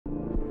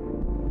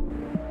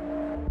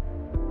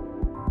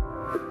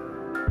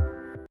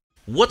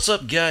What's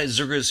up, guys?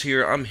 zzirGrizz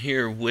here. I'm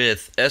here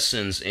with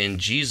Essence and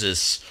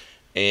Jesus,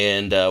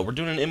 and we're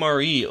doing an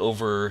MRE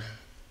over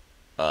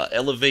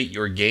Elevate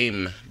Your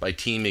Game by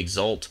Team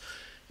Exalt.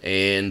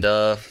 And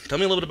tell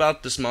me a little bit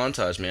about this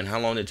montage, man. How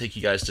long did it take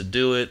you guys to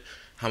do it?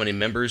 How many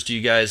members do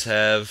you guys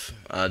have?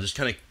 Just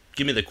kind of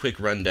give me the quick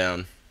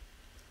rundown.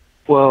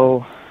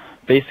 Well,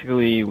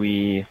 basically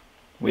we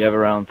have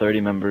around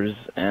 30 members,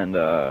 and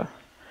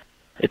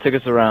it took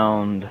us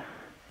around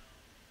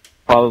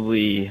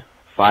probably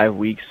 5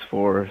 weeks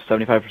for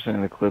 75%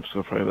 of the clips.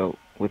 Were probably about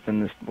within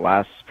this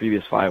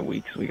previous 5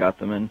 weeks we got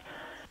them in,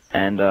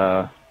 and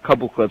a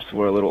couple clips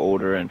were a little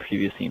older and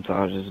previous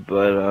montages,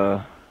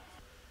 but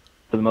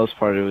for the most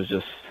part it was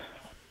just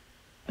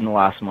in the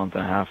last month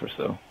and a half or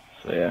so.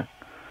 So yeah.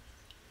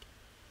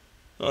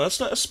 Oh,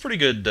 that's pretty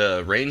good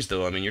range,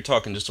 though. I mean, you're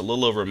talking just a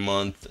little over a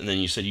month, and then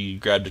you said you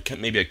grabbed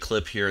maybe a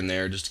clip here and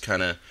there, just to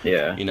kind of,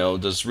 Yeah. you know,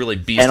 those really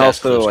beast And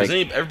ass also, clips.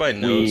 like, Everybody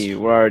knows.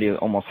 we're already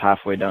almost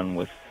halfway done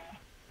with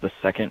the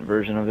second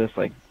version of this,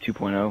 like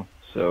 2.0.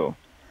 So,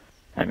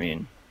 I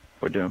mean,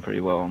 we're doing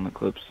pretty well on the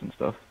clips and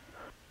stuff.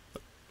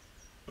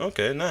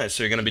 Okay, nice.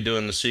 So you're gonna be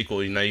doing the sequel.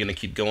 Now you're gonna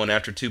keep going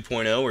after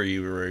 2.0, or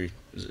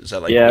is that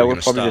like Yeah, you're we're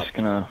gonna probably stop? just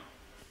gonna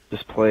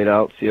play it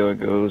out, see how it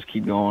goes,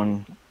 keep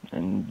going,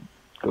 and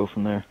go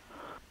from there.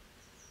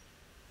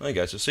 I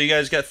gotcha. So you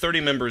guys got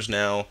 30 members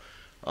now.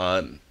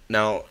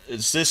 Now,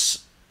 is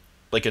this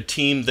like a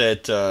team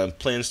that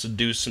plans to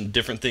do some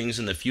different things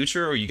in the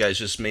future, or are you guys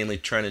just mainly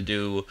trying to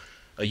do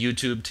a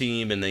YouTube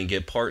team and then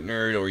get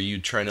partnered, or are you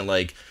trying to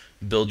like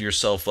build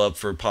yourself up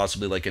for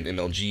possibly like an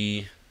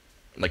MLG,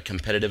 like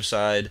competitive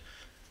side?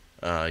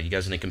 You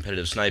guys into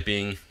competitive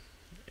sniping,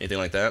 anything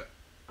like that?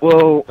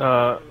 Well,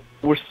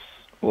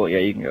 well, yeah,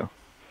 you can go.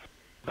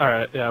 All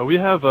right. Yeah, we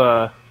have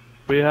a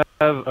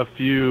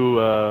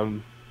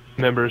few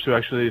members who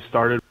actually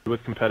started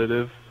with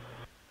competitive.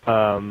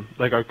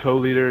 Like our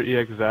co-leader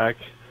Zach,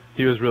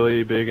 he was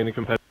really big into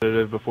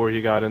competitive before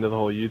he got into the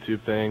whole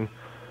YouTube thing.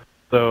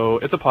 So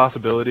it's a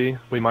possibility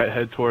we might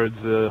head towards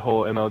the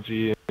whole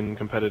MLG and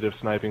competitive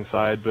sniping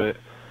side. But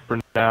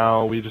for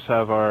now, we just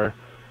have our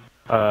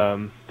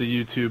the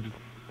YouTube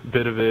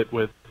bit of it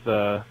with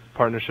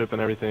partnership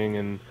and everything,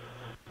 and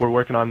we're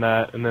working on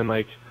that. And then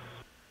like,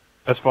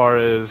 as far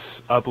as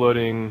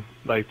uploading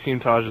like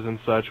team tages and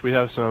such, we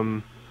have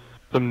some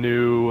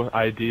new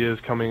ideas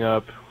coming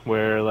up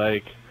where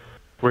like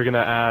we're gonna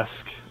ask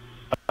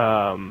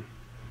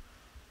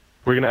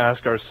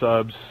our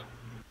subs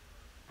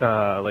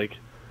like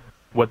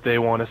what they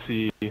want to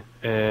see,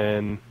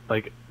 and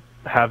like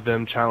have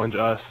them challenge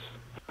us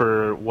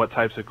for what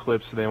types of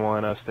clips they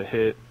want us to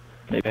hit.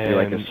 Maybe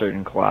like a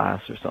certain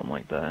class or something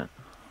like that.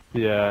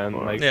 Yeah, and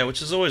like Yeah,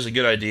 which is always a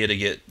good idea to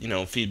get, you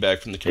know,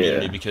 feedback from the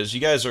community, Yeah. because you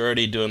guys are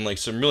already doing like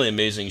some really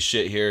amazing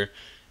shit here.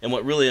 And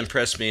what really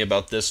impressed me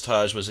about this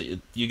Taj was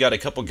that you got a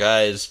couple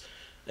guys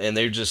and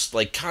they're just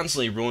like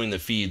constantly ruining the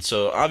feed.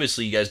 So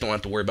obviously you guys don't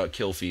have to worry about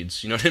kill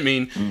feeds. You know what I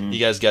mean? Mhm. You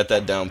guys got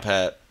that down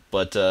pat.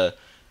 But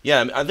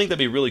yeah, I think that'd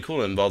be really cool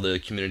to involve the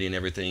community and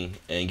everything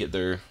and get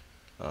their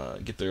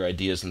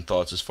ideas and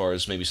thoughts as far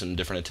as maybe some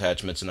different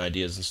attachments and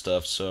ideas and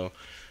stuff. So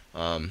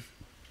I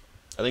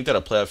think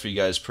that'll play out for you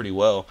guys pretty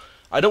well.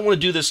 I don't want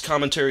to do this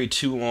commentary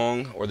too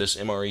long, or this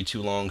MRE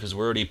too long, because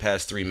we're already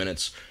past 3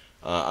 minutes.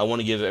 I want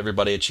to give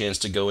everybody a chance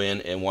to go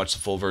in and watch the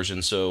full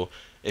version. So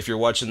if you're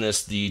watching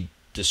this, the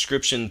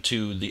description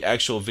to the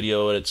actual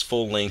video at its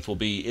full length will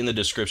be in the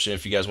description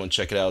if you guys want to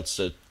check it out. It's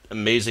an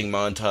amazing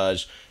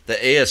montage. The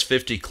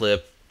AS50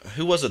 clip,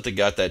 who was it that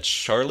got that?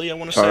 Charlie, I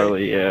want to say?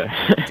 Charlie,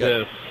 yeah.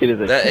 yeah,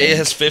 That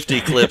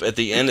AS50 clip at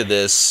the end of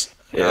this,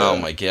 Yeah. oh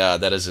my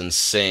god, that is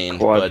insane.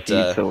 Quad But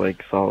feed to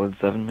like solid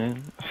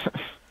 7-man.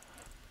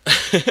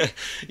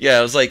 yeah,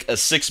 it was like a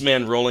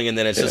 6-man rolling, and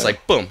then it's just Yeah.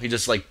 like boom, he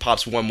just like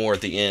pops one more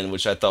at the end,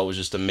 which I thought was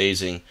just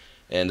amazing.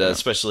 And Yeah.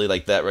 especially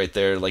like that right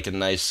there, like a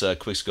nice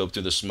quick scope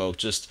through the smoke.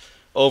 Just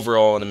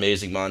overall an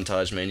amazing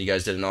montage, man. You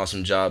guys did an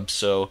awesome job.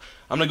 So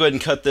I'm gonna go ahead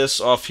and cut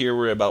this off here.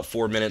 We're at about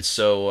 4 minutes.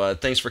 So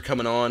thanks for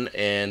coming on,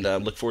 and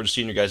look forward to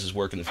seeing your guys'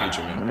 work in the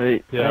future, man.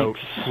 Right, yeah, thanks.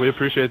 we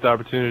appreciate the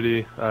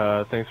opportunity.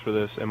 Thanks for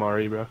this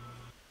MRE, bro.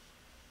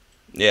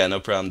 Yeah, no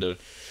problem, dude.